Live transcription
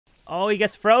Oh, he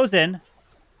gets frozen.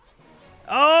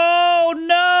 Oh,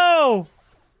 no!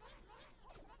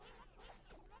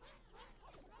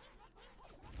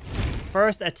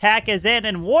 First attack is in,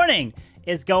 and warning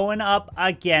is going up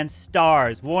against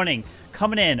Stars. Warning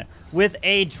coming in with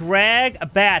a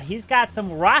drag bat. He's got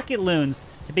some rocket loons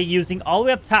to be using all the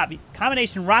way up top.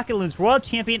 Combination rocket loons, Royal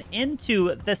Champion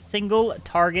into the single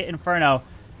target Inferno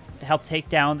to help take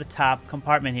down the top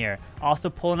compartment here. Also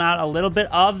pulling out a little bit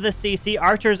of the CC.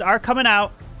 Archers are coming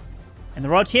out. And the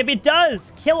Royal Champion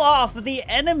does kill off the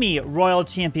enemy Royal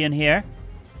Champion here.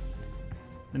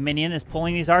 The minion is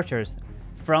pulling these archers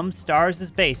from Stars'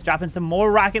 base, dropping some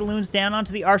more rocket loons down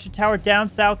onto the Archer Tower down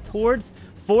south towards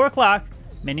 4 o'clock.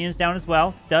 Minions down as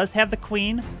well. Does have the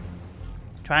Queen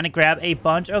trying to grab a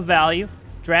bunch of value.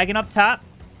 Dragon up top.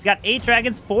 He's got 8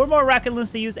 dragons, 4 more rocket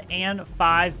loons to use, and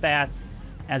 5 bats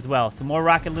as well. Some more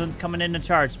rocket loons coming in to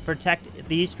charge. Protect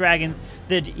these dragons.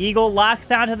 The Eagle locks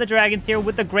onto the dragons here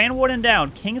with the Grand Warden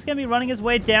down. King's going to be running his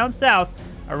way down south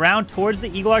around towards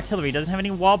the Eagle Artillery. Doesn't have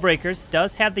any wall breakers.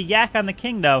 Does have the Yak on the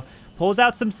King, though. Pulls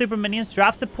out some super minions,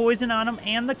 drops the poison on him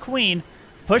and the Queen.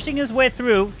 Pushing his way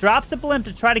through, drops the blimp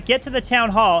to try to get to the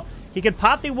Town Hall. He could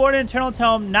pop the Warden Internal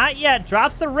Tome. Not yet.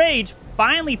 Drops the Rage.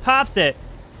 Finally pops it.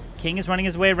 King is running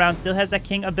his way around. Still has that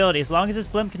King ability. As long as his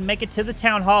blimp can make it to the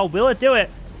Town Hall, will it do it?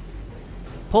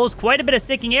 Pulls quite a bit of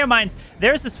Sicking Air Mines.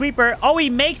 There's the Sweeper. Oh, he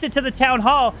makes it to the Town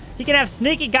Hall. He can have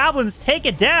Sneaky Goblins take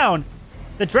it down.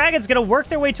 The Dragon's going to work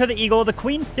their way to the Eagle. The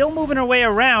Queen's still moving her way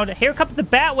around. Here comes the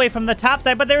Batway from the top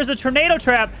side, but there's a Tornado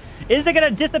Trap. Is it going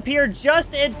to disappear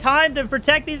just in time to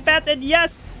protect these bats? And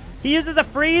yes, he uses a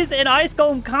Freeze and Ice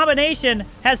Golem combination.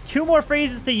 Has 2 more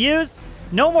freezes to use.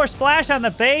 No more splash on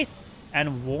the base.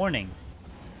 And warning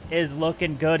is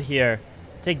looking good here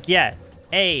to get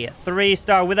a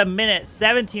 3-star with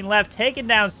 1:17 left. Taking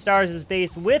down Stars'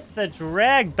 base with the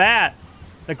Drag Bat.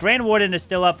 The Grand Warden is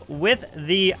still up with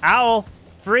the Owl.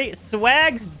 Free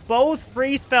swags both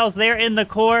free spells there in the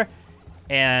core.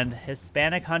 And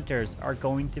Hispanic Hunters are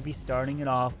going to be starting it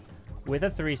off with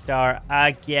a 3-star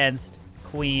against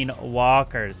Queen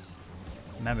Walkers.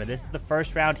 Remember, this is the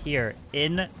first round here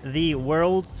in the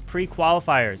World's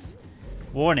Pre-Qualifiers.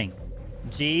 Warning,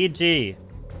 GG.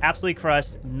 Absolutely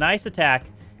crushed. Nice attack.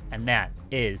 And that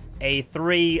is a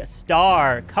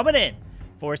 3-star coming in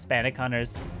for Hispanic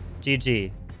Hunters.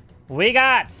 GG. We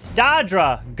got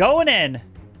Stadra going in.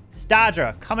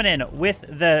 Stadra coming in with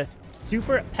the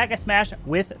Super Pekka Smash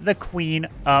with the Queen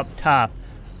up top.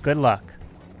 Good luck.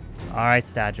 All right,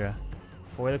 Stadra.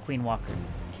 For the Queen Walkers.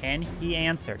 Can he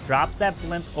answer? Drops that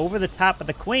blimp over the top of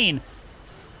the Queen.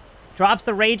 Drops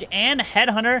the Rage and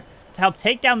Headhunter to help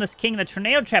take down this King. The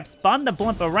Tornado Trap spun the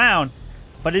blimp around.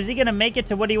 But is he going to make it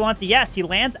to what he wants? Yes, he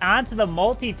lands onto the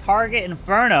multi-target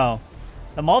Inferno.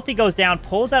 The multi goes down,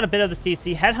 pulls out a bit of the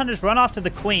CC. Headhunters run off to the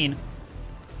Queen.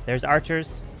 There's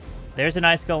Archers. There's an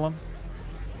Ice Golem.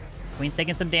 Queen's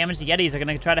taking some damage. The Yetis are going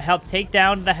to try to help take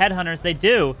down the Headhunters. They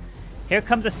do. Here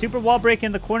comes a Super Wall Break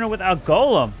in the corner with a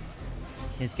Golem.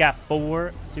 He's got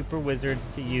 4 Super Wizards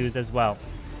to use as well.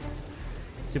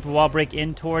 Super Wall Break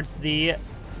in towards the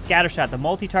Scattershot. The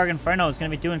multi-target Inferno is going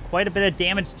to be doing quite a bit of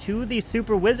damage to the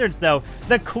Super Wizards, though.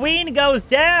 The Queen goes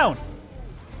down.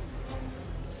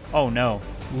 Oh, no.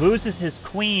 Loses his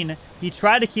Queen. He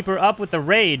tried to keep her up with the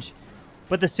Rage,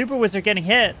 but the Super Wizard getting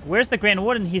hit. Where's the Grand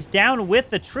Warden? He's down with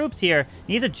the troops here.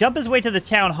 He needs to jump his way to the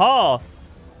Town Hall.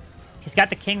 He's got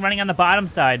the King running on the bottom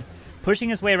side, pushing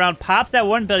his way around, pops that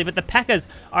Warden ability, but the P.E.K.K.A.s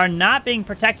are not being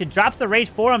protected. Drops the Rage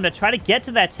for him to try to get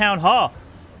to that Town Hall.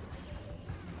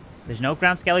 There's no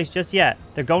ground skellies just yet.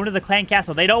 They're going to the Clan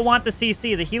Castle. They don't want the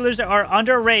CC. The healers are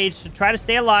under Rage to try to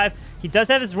stay alive. He does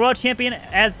have his Royal Champion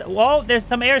as... Whoa, there's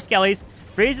some air skellies.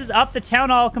 Freezes up the Town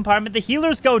Hall compartment. The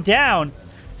healers go down.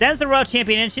 Sends the Royal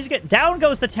Champion in. Down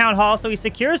goes the Town Hall, so he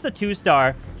secures the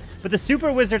 2-star. But the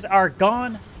Super Wizards are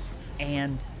gone.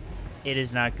 And it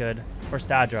is not good for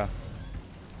Stadra.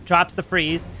 Drops the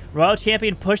freeze. Royal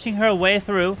Champion pushing her way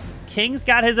through. King's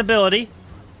got his ability.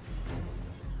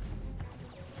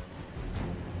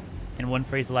 And 1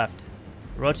 freeze left.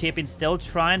 Royal Champion still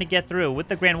trying to get through with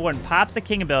the Grand Warden. Pops the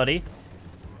King ability.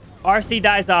 RC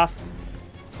dies off.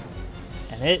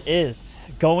 And it is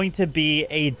going to be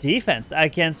a defense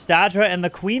against Stadra and the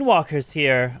Queen Walkers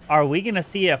here. Are we going to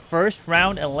see a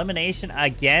first-round elimination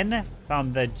again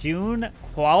from the June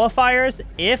qualifiers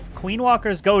if Queen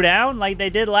Walkers go down like they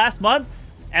did last month?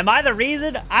 Am I the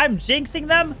reason I'm jinxing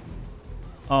them?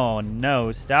 Oh, no,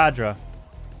 Stadra.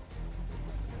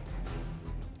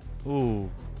 Ooh.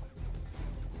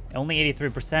 Only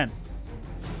 83%.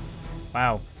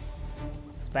 Wow.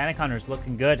 Hispanic Hunters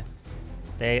looking good.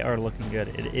 They are looking good.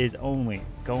 It is only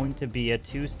going going to be a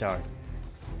 2-star.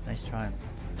 Nice try.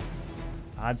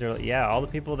 Odds are, yeah, all the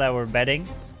people that were betting,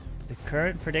 the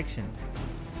current predictions,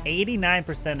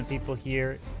 89% of people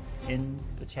here in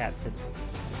the chat said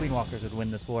Queen Walkers would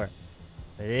win this war.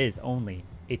 But it is only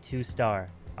a 2-star.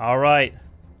 All right.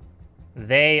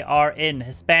 They are in.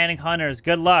 Hispanic Hunters,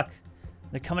 good luck.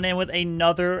 They're coming in with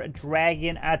another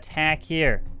dragon attack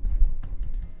here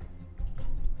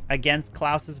against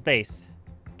Klaus's base.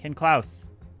 Can Klaus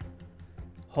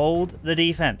hold the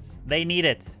defense? They need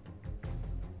it.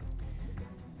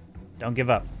 Don't give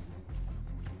up.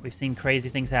 We've seen crazy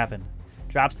things happen.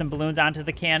 Drop some balloons onto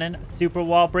the cannon. Super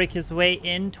wall break his way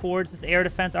in towards this air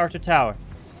defense archer tower.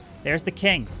 There's the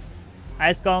king.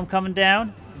 Ice Golem coming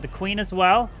down. The queen as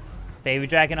well. Baby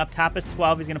Dragon up top at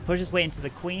 12. He's going to push his way into the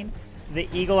queen. The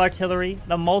Eagle Artillery.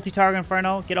 The multi-target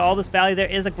Inferno. Get all this value. There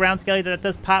is a ground skelly that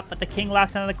does pop, but the king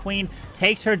locks onto the queen.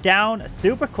 Takes her down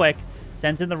super quick.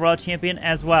 Sends in the Royal Champion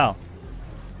as well.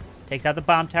 Takes out the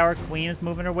bomb tower. Queen is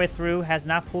moving her way through. Has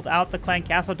not pulled out the clan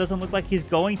castle. Doesn't look like he's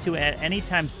going to at any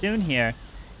time soon here.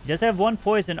 He does have one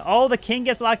poison. Oh, the king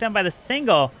gets locked down by the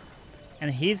single.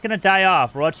 And he's going to die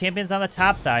off. Royal Champion's on the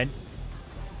top side.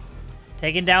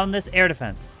 Taking down this air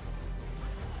defense.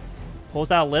 Pulls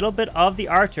out a little bit of the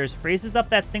archers. Freezes up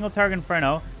that single target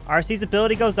Inferno. RC's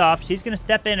ability goes off. She's going to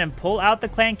step in and pull out the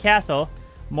clan castle.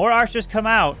 More archers come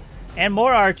out. And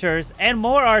more archers. And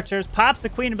more archers. Pops the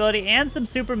queen ability and some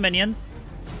super minions.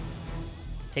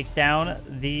 Takes down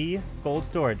the gold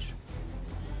storage.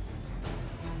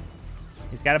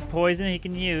 He's got a poison he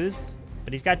can use.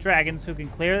 But he's got dragons who can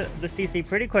clear the CC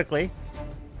pretty quickly.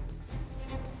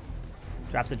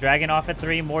 Drops a dragon off at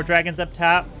 3. More dragons up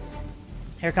top.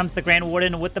 Here comes the Grand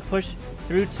Warden with the push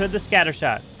through to the scatter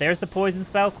shot. There's the poison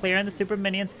spell, clearing the super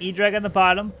minions. E-Drag on the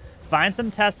bottom. Finds some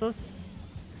Teslas.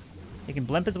 He can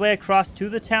blimp his way across to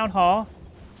the town hall.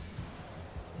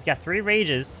 He's got 3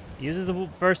 rages. Uses the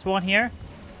first one here.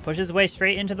 Pushes his way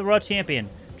straight into the Royal Champion.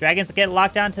 Dragons get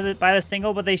locked down by the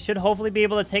single, but they should hopefully be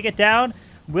able to take it down.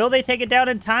 Will they take it down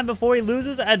in time before he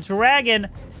loses a dragon?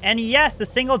 And yes, the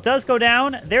single does go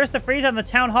down. There's the freeze on the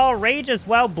town hall. Rage as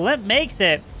well. Blimp makes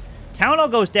it. Town hall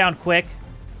goes down quick.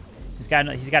 He's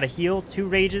got a heal, 2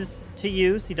 rages to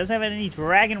use. He doesn't have any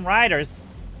dragon riders.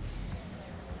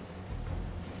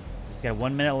 He's got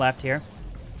 1 minute left here.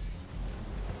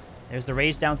 There's the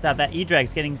rage down south. That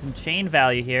E-Drag's getting some chain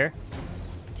value here.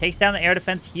 Takes down the air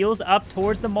defense, heals up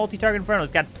towards the multi-target Inferno.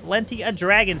 He's got plenty of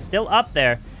dragons still up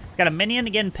there. He's got a minion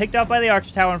getting picked up by the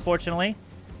archer tower, unfortunately.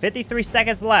 53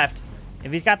 seconds left.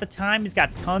 If he's got the time, he's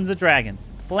got tons of dragons.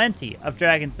 Plenty of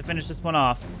dragons to finish this one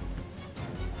off.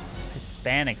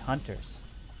 Hispanic Hunters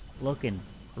looking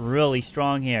really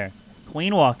strong here.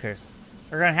 Queen Walkers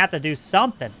are going to have to do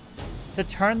something to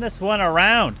turn this one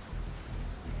around.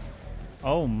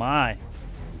 Oh my.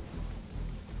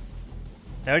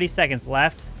 30 seconds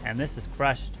left, and this is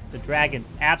crushed. The dragons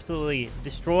absolutely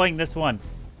destroying this one.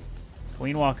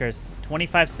 Queen Walkers,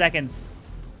 25 seconds.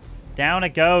 Down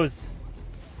it goes.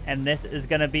 And this is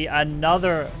going to be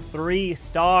another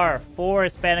 3-star for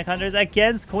Hispanic Hunters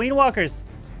against Queen Walkers.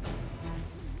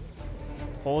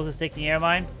 Poles is taking air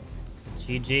mine.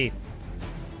 GG.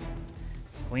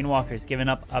 Queen Walkers giving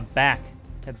up a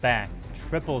back-to-back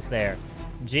triples there.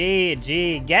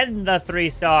 GG, getting the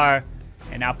 3-star.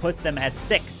 And now puts them at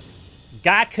 6.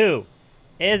 Gaku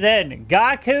is in.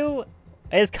 Gaku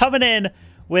is coming in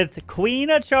with Queen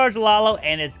of Charge Lalo,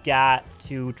 and it's got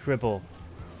to triple.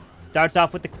 Starts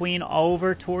off with the Queen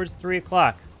over towards 3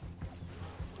 o'clock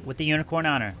with the Unicorn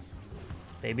Honor.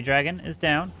 Baby Dragon is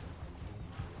down.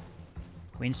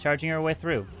 Queen's charging her way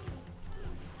through.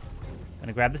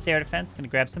 Gonna grab this air defense. Gonna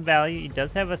grab some value. He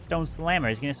does have a Stone Slammer.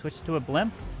 He's gonna switch to a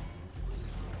Blimp.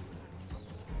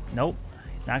 Nope.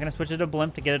 He's not gonna switch it to a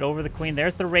Blimp to get it over the Queen.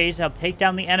 There's the Rage. I'll take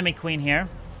down the enemy Queen here.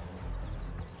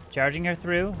 Charging her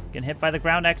through. Getting hit by the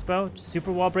Ground Expo.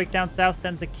 Super wall break down south.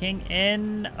 Sends the King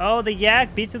in. Oh, the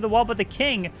Yak beats through the wall, but the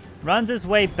King runs his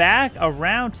way back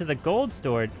around to the gold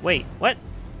storage. Wait, what?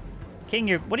 King,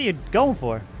 what are you going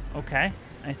for? Okay,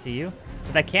 I see you.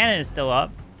 But that cannon is still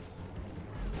up.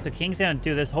 So King's gonna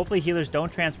do this. Hopefully healers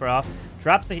don't transfer off.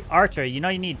 Drops the archer. You know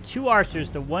you need 2 archers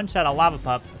to one-shot a lava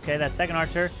pup. Okay, that second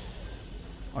archer.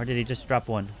 Or did he just drop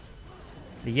one?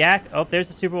 The Yak. Oh, there's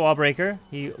the super wall breaker.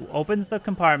 He opens the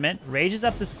compartment. Rages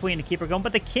up this Queen to keep her going.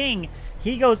 But the King,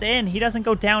 he goes in. He doesn't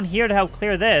go down here to help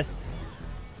clear this.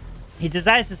 He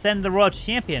decides to send the Royal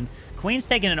Champion. Queen's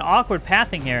taking an awkward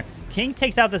pathing here. King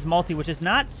takes out this multi, which is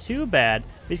not too bad.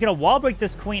 He's going to wall break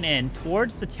this Queen in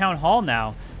towards the Town Hall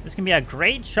now. This can be a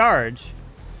great charge.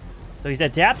 So he's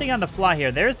adapting on the fly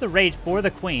here. There's the Rage for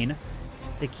the Queen.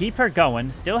 to keep her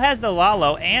going. Still has the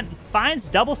Lalo and finds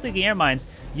double sneaking air mines.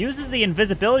 Uses the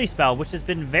invisibility spell, which has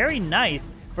been very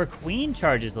nice for queen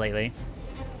charges lately.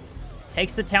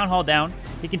 Takes the Town Hall down.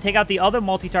 He can take out the other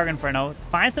multi-target Inferno.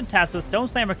 Finds some Tesla. Stone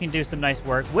Slammer can do some nice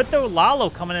work. With the Lalo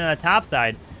coming in on the top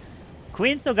side.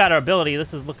 Queen still got her ability.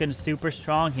 This is looking super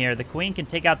strong here. The Queen can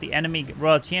take out the enemy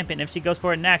Royal Champion if she goes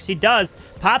for it next. She does.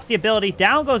 Pops the ability.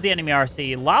 Down goes the enemy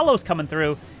RC. Lalo's coming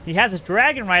through. He has his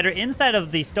Dragon Rider inside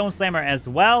of the Stone Slammer as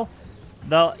well.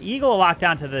 The Eagle locked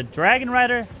onto the Dragon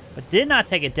Rider, but did not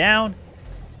take it down.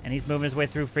 And he's moving his way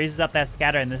through. Freezes up that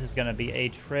scatter, and this is going to be a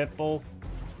triple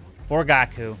for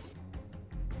Gaku.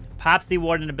 Pops the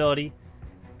Warden ability.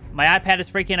 My iPad is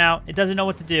freaking out. It doesn't know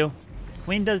what to do.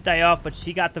 Queen does die off, but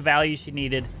she got the value she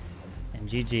needed. And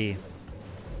GG. He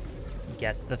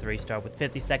gets the 3-star with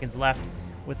 50 seconds left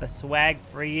with a swag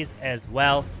freeze as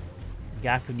well.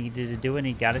 Gaku needed to do it, and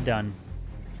he got it done.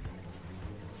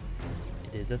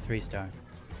 It is a 3-star.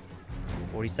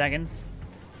 40 seconds.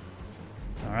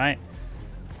 All right.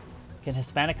 Can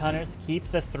Hispanic Hunters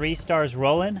keep the 3 stars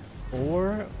rolling?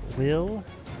 Or will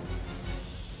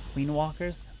Queen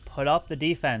Walkers put up the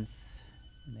defense?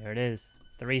 And there it is.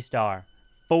 3-star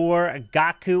for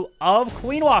Gaku of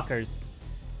Queen Walkers.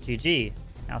 GG.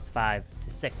 Now it's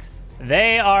 5-6.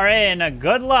 They are in.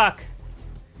 Good luck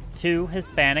to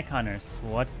Hispanic Hunters.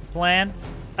 What's the plan?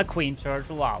 A Queen Charge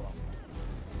Lalo.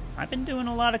 I've been doing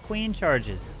a lot of Queen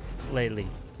Charges lately.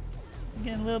 I'm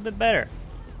getting a little bit better.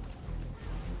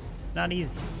 It's not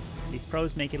easy. These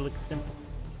pros make it look simple.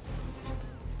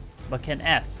 But can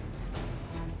F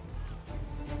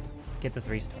get the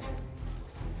 3-star?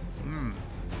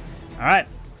 Alright.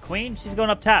 Queen, she's going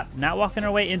up top. Not walking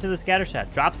her way into the scatter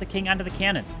shot. Drops the king onto the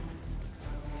cannon.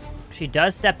 She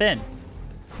does step in.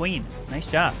 Queen, nice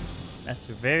job. That's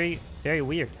very, very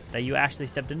weird that you actually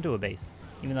stepped into a base,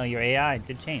 even though your AI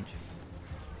did change.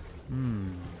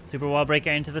 Super Wall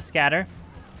Breaker into the scatter.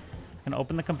 Gonna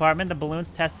open the compartment. The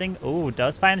balloon's testing. Ooh,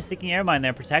 does find a Seeking Air Mine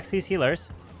there. Protects these healers.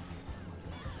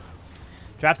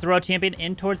 Drops the Royal Champion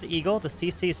in towards the Eagle. The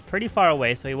CC is pretty far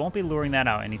away, so he won't be luring that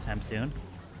out anytime soon.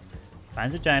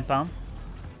 Finds a Giant Bomb.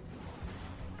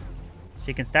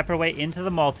 She can step her way into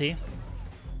the multi.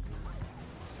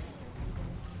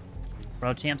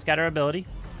 Royal Champ's got her ability.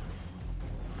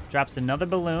 Drops another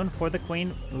balloon for the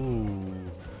Queen.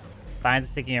 Ooh. Finds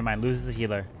a Seeking Air Mine. Loses a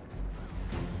healer.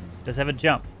 Does have a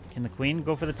jump. Can the Queen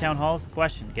go for the Town Hall is the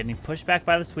question. Getting pushed back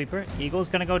by the Sweeper. Eagle's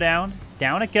going to go down.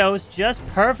 Down it goes. Just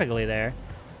perfectly there.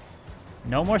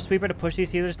 No more Sweeper to push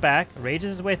these healers back. Rages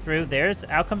his way through.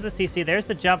 Out comes the CC. There's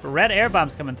the jump. Red air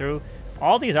bombs coming through.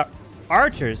 All these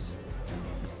archers.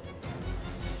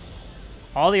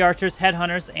 All the archers,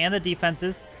 headhunters, and the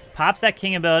defenses. Pops that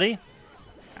king ability.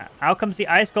 Out comes the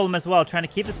Ice Golem as well, trying to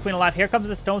keep this Queen alive. Here comes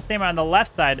the Stone Slammer on the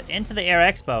left side into the Air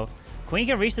Expo. Queen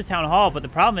can reach the Town Hall, but the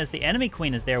problem is the enemy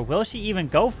Queen is there. Will she even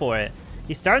go for it?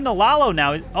 He's starting the Lalo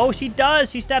now. Oh, she does.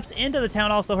 She steps into the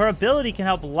Town Hall, so her ability can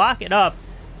help lock it up.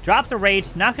 Drops a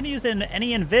Rage. Not going to use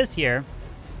any Invis here.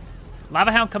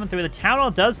 Lava Hound coming through. The Town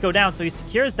Hall does go down, so he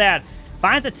secures that.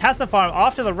 Finds the Tesla Farm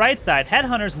off to the right side.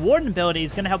 Headhunter's Warden ability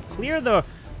is going to help clear the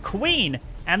Queen,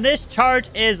 and this charge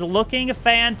is looking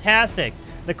fantastic.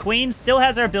 The Queen still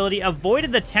has her ability.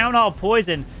 Avoided the Town Hall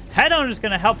poison. Headhunter's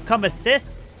going to help come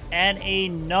assist. And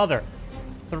another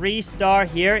 3-star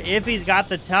here if he's got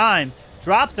the time.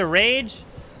 Drops a Rage.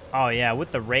 Oh, yeah,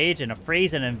 with the Rage and a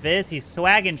Freeze and Invis. He's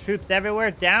swagging troops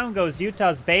everywhere. Down goes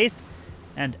Utah's base.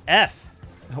 And F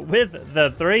with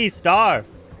the 3-star.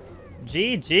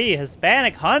 GG,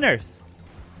 Hispanic Hunters.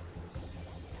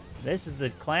 This is the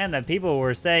clan that people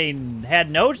were saying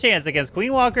had no chance against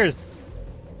Queen Walkers.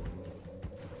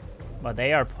 But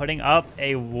they are putting up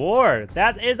a war.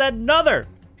 That is another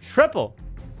triple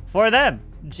for them.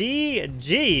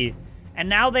 GG. And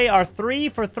now they are 3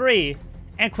 for 3.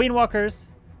 And Queen Walkers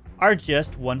are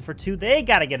just 1 for 2. They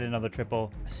got to get another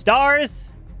triple. Stars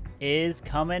is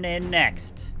coming in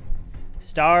next.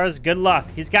 Stars, good luck.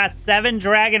 He's got 7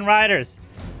 Dragon Riders.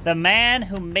 The man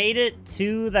who made it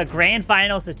to the grand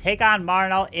finals to take on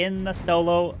Marnell in the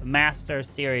Solo Master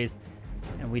Series.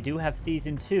 And we do have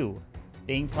Season 2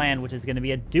 being planned, which is going to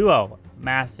be a duo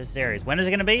Master Series. When is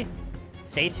it going to be?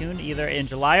 Stay tuned, either in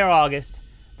July or August.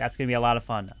 That's going to be a lot of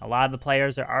fun. A lot of the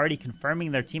players are already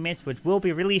confirming their teammates, which will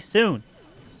be released soon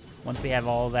once we have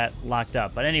all of that locked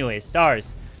up. But anyways,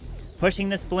 Stars pushing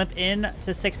this blimp in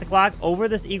to 6 o'clock over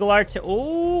this Eagle Arch.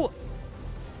 Oh,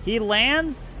 he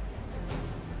lands.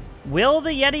 Will the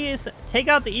Yetis take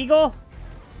out the Eagle?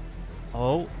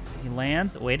 Oh, he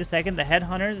lands. Wait a second. The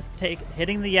Headhunters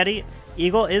hitting the Yeti.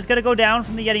 Eagle is going to go down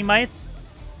from the Yeti Mites.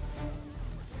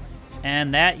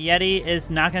 And that Yeti is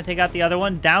not going to take out the other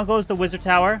one. Down goes the Wizard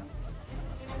Tower.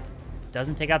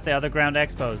 Doesn't take out the other ground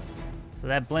expos. So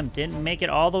that blimp didn't make it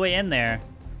all the way in there.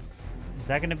 Is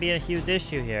that going to be a huge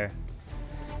issue here?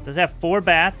 So does have 4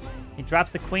 bats. He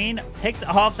drops the queen, picks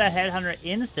off that headhunter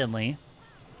instantly.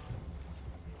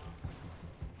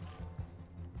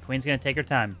 Queen's going to take her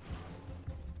time.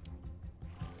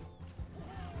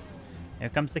 Here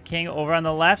comes the king over on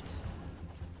the left.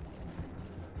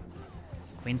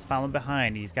 Queen's following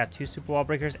behind. He's got 2 super wall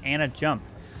breakers and a jump.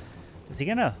 Is he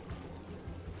gonna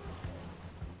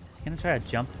try to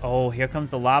jump? Oh, here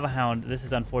comes the lava hound. This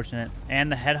is unfortunate.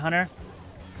 And the headhunter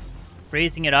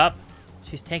raising it up.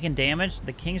 She's taking damage.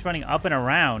 The king's running up and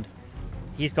around.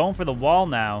 He's going for the wall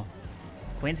now.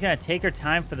 Queen's gonna take her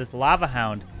time for this lava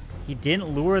hound. He didn't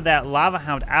lure that lava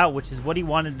hound out, which is what he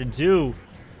wanted to do.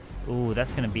 Ooh,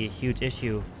 that's gonna be a huge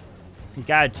issue. He's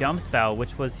got a jump spell,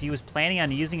 which was he was planning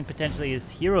on using potentially his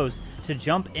heroes to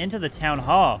jump into the town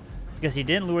hall because he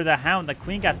didn't lure the hound. The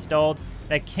queen got stalled.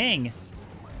 The king,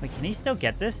 wait, can he still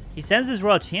get this? He sends his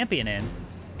royal champion in.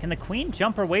 Can the queen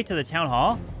jump her way to the town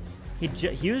hall? He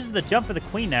uses the jump for the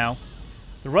queen now.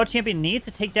 The royal champion needs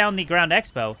to take down the ground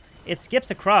expo. It skips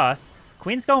across.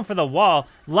 Queen's going for the wall.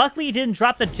 Luckily, he didn't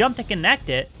drop the jump to connect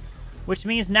it, which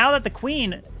means now that the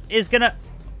queen is gonna...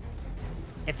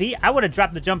 I would have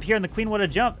dropped the jump here and the queen would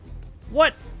have jumped.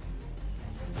 What?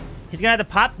 He's gonna have to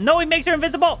pop. No, he makes her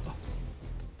invisible.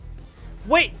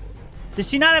 Wait, did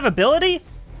she not have ability?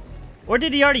 Or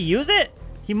did he already use it?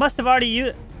 He must have already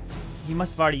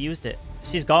used it.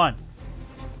 She's gone.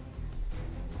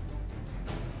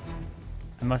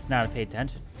 I must not have paid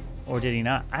attention. Or did he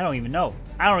not? I don't even know.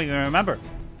 I don't even remember.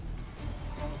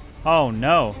 Oh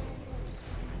no.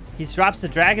 He drops the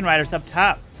dragon riders up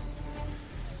top.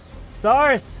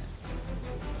 Stars!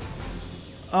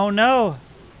 Oh no!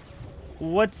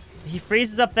 He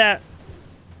freezes up that...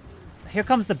 Here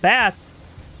comes the bats.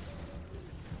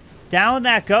 Down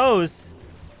that goes.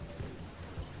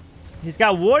 He's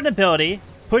got warden ability.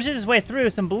 Pushes his way through.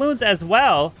 Some balloons as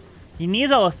well. He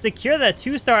needs to secure that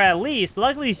 2-star at least.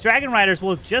 Luckily, these dragon riders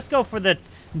will just go for the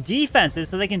defenses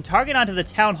so they can target onto the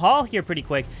town hall here pretty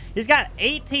quick. He's got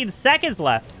 18 seconds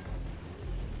left.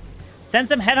 Send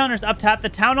some headhunters up top. The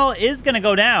town hall is going to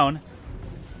go down.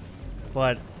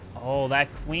 But, oh, that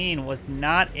queen was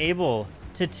not able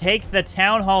to take the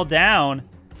town hall down.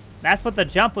 That's what the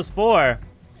jump was for.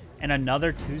 And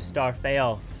another 2-star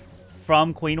fail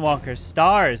from Queen Walker.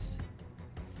 Stars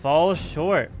fall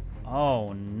short.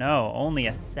 Oh, no. Only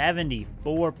a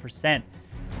 74%.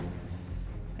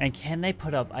 And can they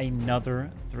put up another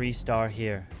 3-star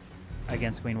here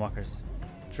against Queen Walkers?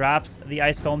 Drops the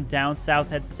ice golem down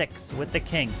south at 6 with the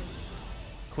king.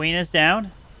 Queen is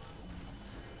down.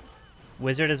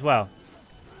 Wizard as well.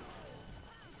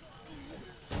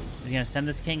 He's going to send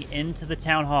this king into the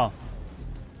town hall.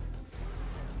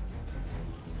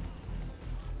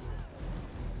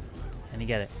 Can he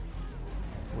get it?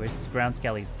 Where's his ground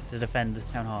skellies to defend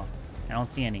this town hall? I don't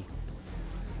see any.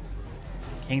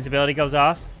 King's ability goes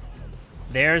off.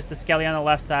 There's the skelly on the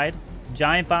left side.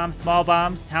 Giant bombs, small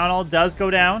bombs. Town hall does go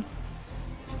down.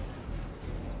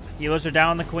 Healers are down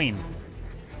on the queen.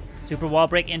 Super wall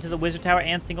break into the wizard tower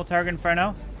and single target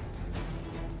inferno.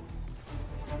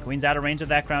 Queen's out of range of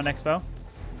that ground expo.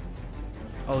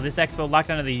 Oh, this expo locked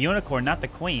onto the unicorn, not the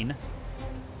queen.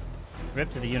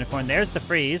 Rip to the unicorn. There's the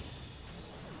freeze.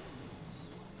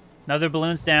 Another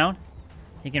balloon's down.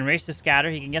 He can reach the scatter.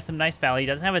 He can get some nice value. He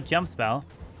doesn't have a jump spell.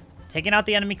 Taking out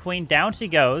the enemy queen. Down she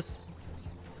goes.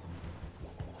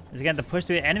 Is he going to push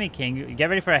through the enemy king? Get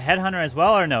ready for a headhunter as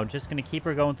well or no? Just going to keep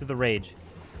her going through the rage.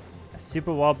 A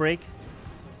super wall break.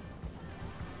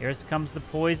 Here comes the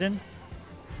poison.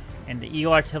 And the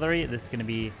eagle artillery. This is going to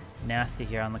be nasty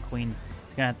here on the queen.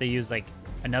 He's going to have to use like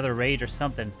another rage or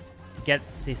something to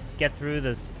get through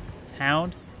this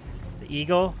hound. The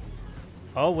eagle.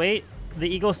 Oh, wait. The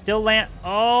eagle still land.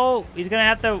 Oh, he's going to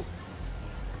have to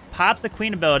pops the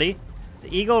queen ability.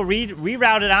 The eagle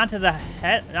rerouted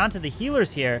onto the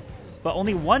healers here, but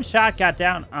only one shot got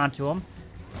down onto him.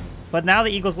 But now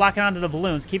the eagle's locking onto the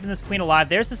balloons, keeping this queen alive.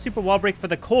 There's the super wall break for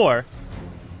the core.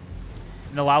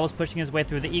 And the lava's pushing his way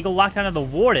through. The eagle locked onto the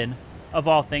warden, of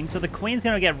all things. So the queen's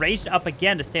going to get raged up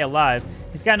again to stay alive.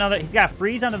 He's got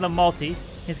freeze onto the multi.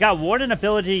 He's got warden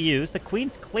ability to use. The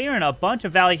queen's clearing a bunch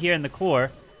of value here in the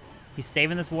core. He's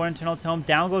saving this warden internal tome.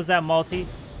 Down goes that multi.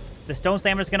 The Stone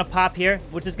Slammer is going to pop here,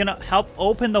 which is going to help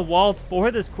open the wall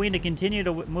for this queen to continue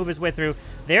to move his way through.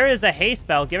 There is a haste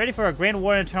spell. Get ready for a Grand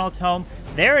Warden Eternal Tome.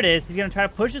 There it is. He's going to try to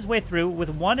push his way through with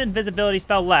one invisibility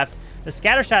spell left. The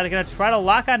Scatter Shot is going to try to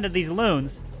lock onto these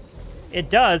loons. It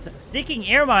does. Seeking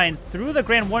air mines through the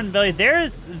Grand Warden ability.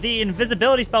 There's the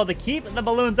invisibility spell to keep the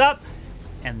balloons up.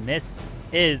 And this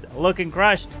is looking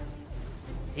crushed.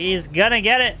 He's gonna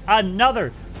get it.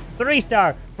 Another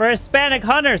 3-star for Hispanic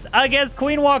Hunters against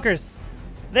Queen Walkers.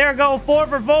 There go 4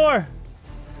 for 4.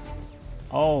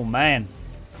 Oh, man.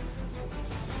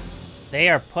 They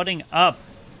are putting up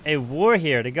a war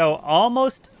here to go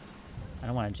almost... I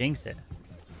don't want to jinx it.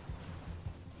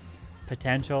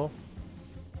 Potential.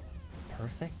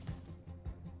 Perfect.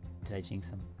 Did I jinx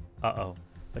him? Uh-oh.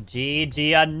 But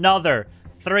GG, another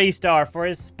 3-star for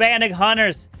Hispanic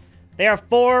Hunters. They are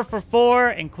 4 for 4,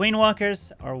 and Queen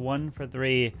Walkers are 1 for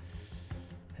 3.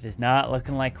 It is not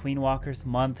looking like Queen Walkers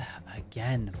month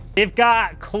again. We've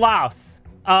got Klaus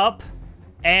up,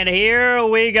 and here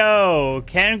we go.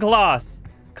 Can Klaus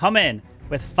come in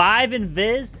with 5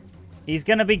 invis? He's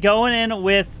going to be going in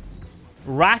with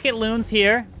rocket loons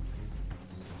here.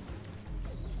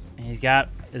 And he's got,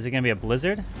 is it going to be a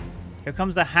blizzard? Here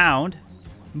comes a hound,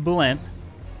 blimp.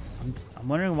 I'm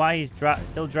wondering why he's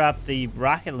still dropped the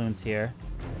rocket loons here.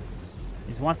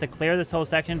 He wants to clear this whole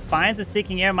section. Finds the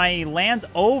Seeking Air Mine. He lands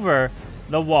over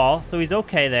the wall, so he's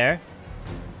okay there.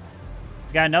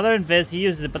 He's got another invis. He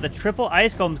uses it, but the triple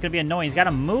ice golem is going to be annoying. He's got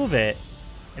to move it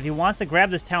if he wants to grab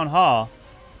this town hall.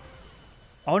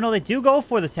 Oh, no, they do go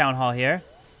for the town hall here.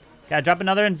 Got to drop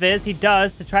another invis. He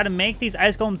does to try to make these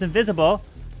ice golems invisible.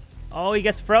 Oh, he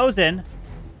gets frozen.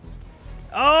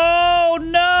 Oh,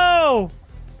 no!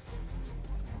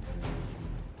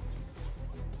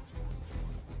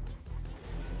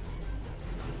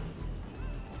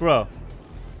 Bro.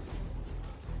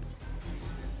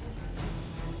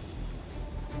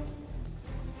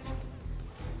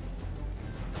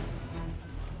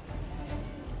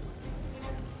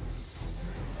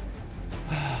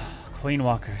 Queen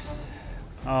Walkers.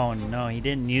 Oh no, he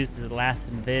didn't use the last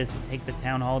invis to take the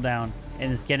town hall down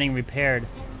and is getting repaired.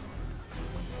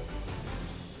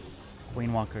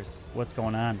 Queen Walkers, what's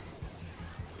going on?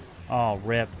 Oh,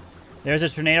 rip. There's a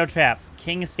tornado trap.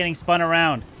 King is getting spun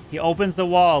around. He opens the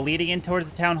wall leading in towards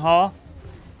the town hall.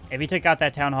 If he took out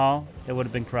that town hall, it would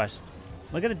have been crushed.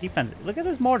 Look at the defense. Look at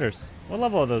those mortars. What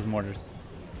level are those mortars?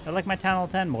 They're like my town hall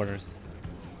 10 mortars.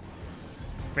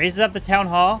 Raises up the town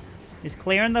hall. He's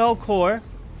clearing the whole core.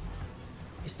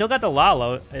 He's still got the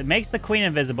Lalo. It makes the queen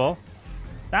invisible.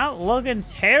 It's not looking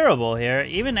terrible here,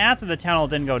 even after the town hall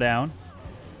didn't go down.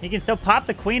 He can still pop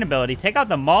the queen ability. Take out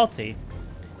the multi.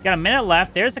 He's got a minute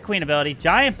left. There's the queen ability.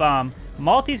 Giant bomb.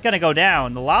 Multi's going to go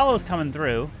down. The Lalo's coming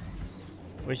through.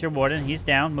 Where's your warden? He's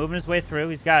down, moving his way through.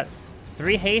 He's got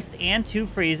 3 haste and 2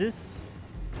 freezes.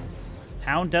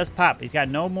 Hound does pop. He's got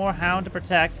no more hound to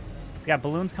protect. He's got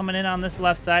balloons coming in on this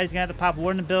left side. He's going to have to pop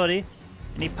warden ability.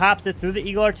 And he pops it through the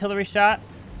eagle artillery shot.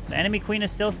 The enemy queen is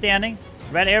still standing.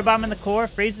 Red air bomb in the core.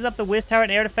 Freezes up the whiz tower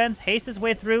and air defense. Hastes his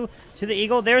way through to the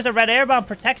eagle. There's a red air bomb.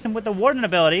 Protects him with the warden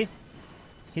ability.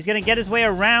 He's going to get his way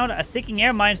around a Seeking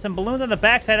Air Mine. Some balloons on the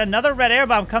backside. Another red air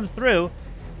bomb comes through.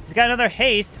 He's got another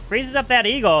haste. Freezes up that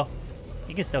eagle.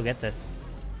 He can still get this.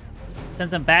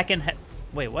 Sends him back in.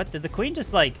 Wait, what? Did the queen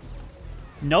just, like,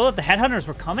 know that the headhunters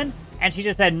were coming? And she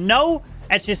just said no?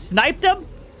 And she sniped him?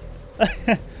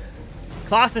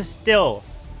 Klaus is still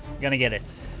going to get it.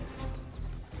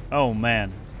 Oh,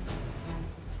 man.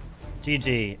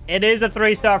 GG. It is a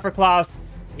 3-star for Klaus,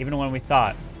 even when we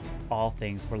thought all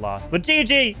things were lost. But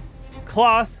GG!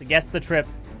 Klaus gets the trip.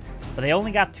 But they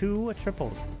only got 2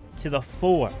 triples to the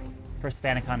 4 for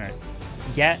Hispanic Hunters.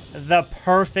 Get the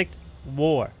perfect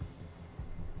war.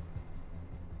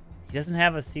 He doesn't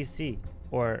have a CC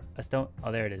or a stone.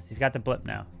 Oh, there it is. He's got the blip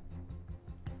now.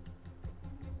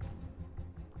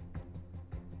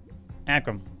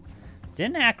 Akram.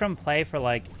 Didn't Akram play for,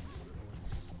 like,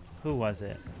 who was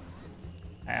it?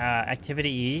 Activity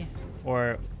E?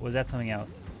 Or was that something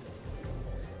else?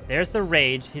 There's the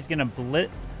rage. He's going to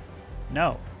blitz.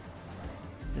 No.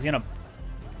 He's going to...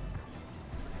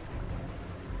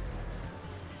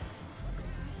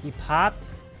 He popped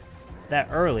that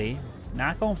early.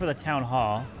 Not going for the town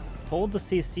hall. Pulled the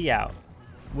CC out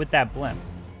with that blimp.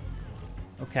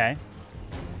 Okay.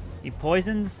 He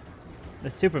poisons the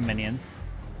super minions.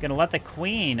 Gonna let the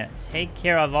queen take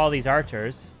care of all these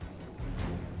archers.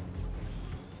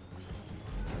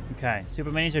 Okay.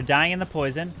 Super minions are dying in the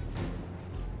poison.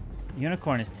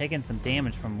 Unicorn is taking some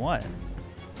damage from what?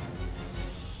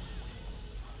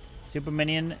 Super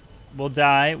minion will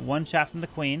die. 1 shot from the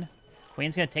queen.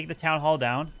 Queen's gonna take the town hall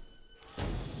down.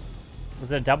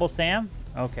 Was it a double Sam?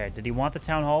 Okay. Did he want the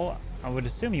town hall? I would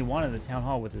assume he wanted the town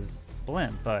hall with his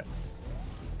blimp, but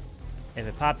if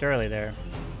it popped early there,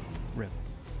 rip.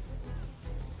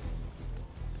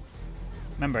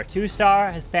 Remember,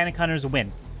 2-star Hispanic Hunters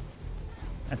win.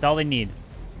 That's all they need.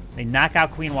 They knock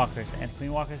out Queen Walkers, and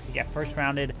Queen Walkers can get first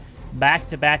rounded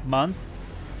back-to-back months.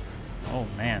 Oh,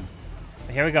 man.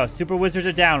 But here we go. Super Wizards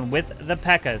are down with the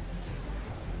P.E.K.K.A.s.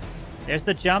 There's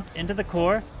the jump into the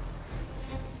core.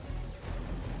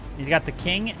 He's got the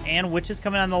King and Witches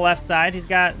coming on the left side. He's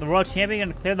got the Royal Champion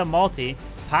going to clear the multi.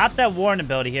 Pops that Warren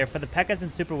ability here for the P.E.K.K.A.s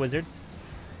and Super Wizards.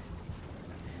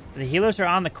 The healers are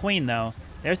on the Queen, though.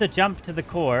 There's a jump to the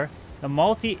core. The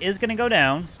multi is going to go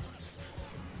down.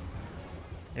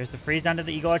 There's the freeze onto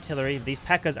the Eagle Artillery. These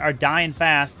P.E.K.K.A.s are dying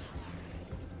fast.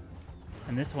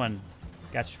 And this one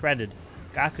got shredded.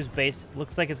 Gaku's base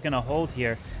looks like it's going to hold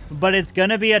here. But it's going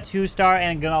to be a 2-star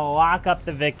and going to lock up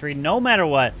the victory no matter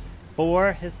what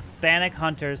for Hispanic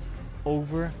Hunters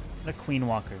over the Queen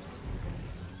Walkers.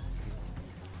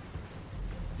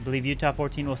 I believe Utah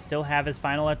 14 will still have his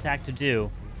final attack to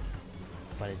do.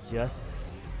 But it just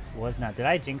was not. Did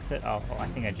I jinx it? Oh, I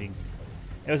think I jinxed.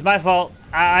 It was my fault.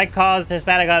 I caused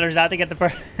Hispanic Hunters not to get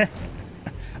the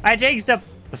I jinxed him.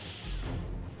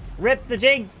 Rip the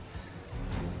jinx.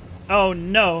 Oh,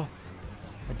 no.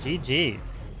 But GG.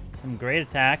 Some great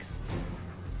attacks.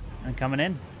 And coming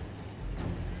in.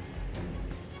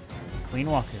 Queen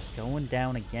Walkers going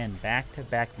down again.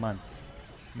 Back-to-back months.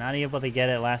 Not able to get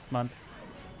it last month.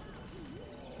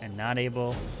 And not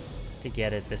able to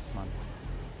get it this month.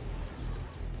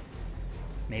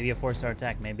 Maybe a 4-star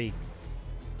attack. Maybe.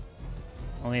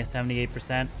 Only a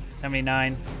 78%.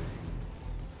 79.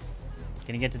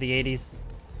 Gonna get to the 80s.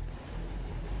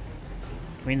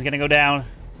 Queen's gonna go down.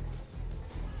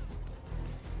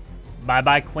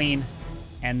 Bye-bye, Queen.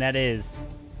 And that is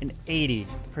an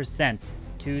 80%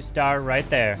 2-star right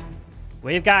there.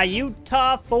 We've got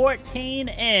Utah 14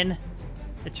 in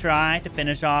to try to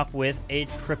finish off with a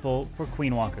triple for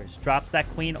Queen Walkers. Drops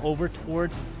that Queen over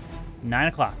towards 9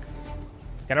 o'clock.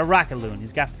 He's got a Rocket Loon.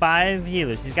 He's got 5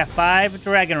 healers. He's got 5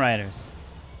 Dragon Riders.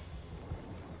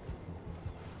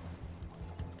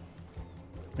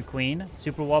 The Queen,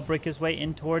 super wall break his way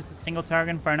in towards the single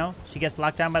target Inferno. She gets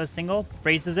locked down by the single,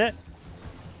 freezes it.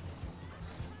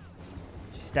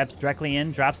 She steps directly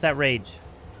in, drops that rage.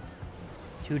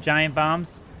 2 giant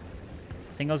bombs.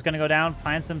 Single's gonna go down,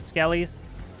 find some skellies.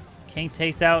 King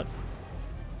takes out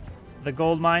the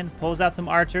gold mine, pulls out some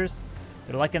archers.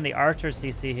 They're liking the archer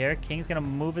CC here. King's gonna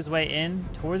move his way in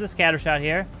towards the scatter shot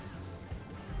here.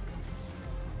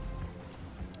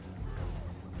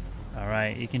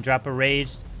 Alright, you can drop a rage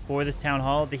for this Town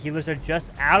Hall. The healers are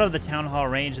just out of the Town Hall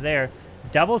range there.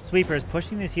 Double sweepers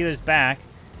pushing these healers back.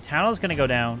 Town Hall's going to go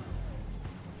down.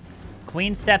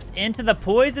 Queen steps into the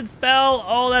poison spell.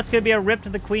 Oh, that's going to be a rip to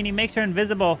the Queen. He makes her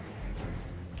invisible.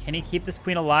 Can he keep this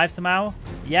Queen alive somehow?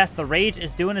 Yes, the rage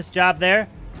is doing its job there.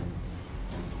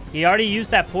 He already used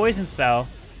that poison spell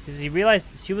because he realized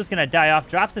she was going to die off.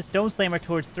 Drops the Stone Slammer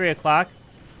towards 3 o'clock.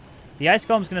 The Ice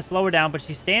Golem's going to slow her down, but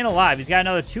she's staying alive. He's got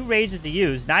another 2 rages to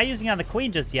use. Not using on the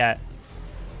Queen just yet.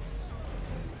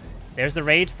 There's the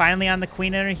rage finally on the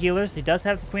Queen and her healers. He does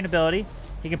have the Queen ability.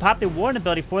 He can pop the Warden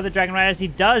ability for the Dragon Riders. He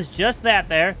does just that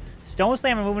there. Stone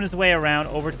Slammer moving his way around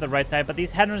over to the right side, but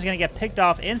these Headrunners are going to get picked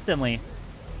off instantly.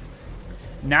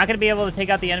 Not going to be able to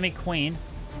take out the enemy Queen.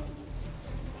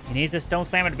 He needs the Stone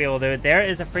Slammer to be able to do it. There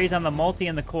is a freeze on the multi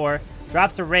in the core.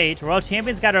 Drops a rage. Royal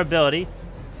Champion's got her ability.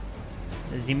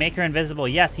 Does he make her invisible?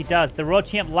 Yes, he does. The Royal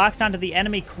Champ locks onto the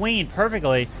enemy Queen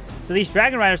perfectly. So these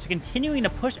Dragon Riders are continuing to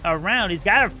push around. He's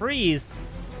got a freeze.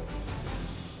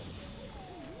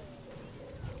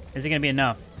 Is it going to be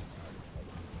enough?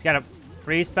 He's got a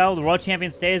freeze spell. The Royal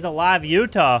Champion stays alive.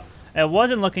 Utah. It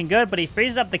wasn't looking good, but he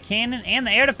freezes up the cannon and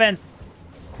the air defense.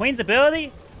 Queen's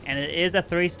ability, and it is a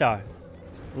 3-star.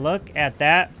 Look at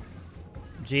that.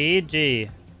 GG.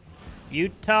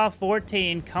 Utah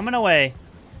 14 coming away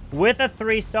with a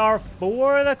 3-star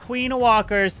for the Queen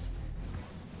Walkers.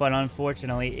 But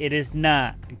unfortunately, it is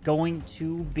not going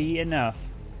to be enough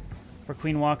for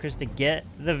Queen Walkers to get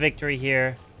the victory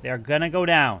here. They're going to go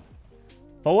down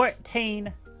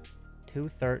 14-13.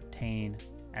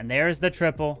 And there's the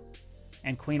triple.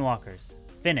 And Queen Walkers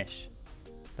finish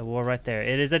the war right there.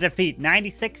 It is a defeat,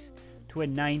 96 to a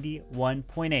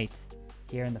 91.8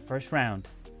 here in the first round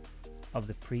of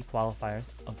the pre-qualifiers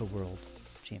of the World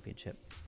Championship.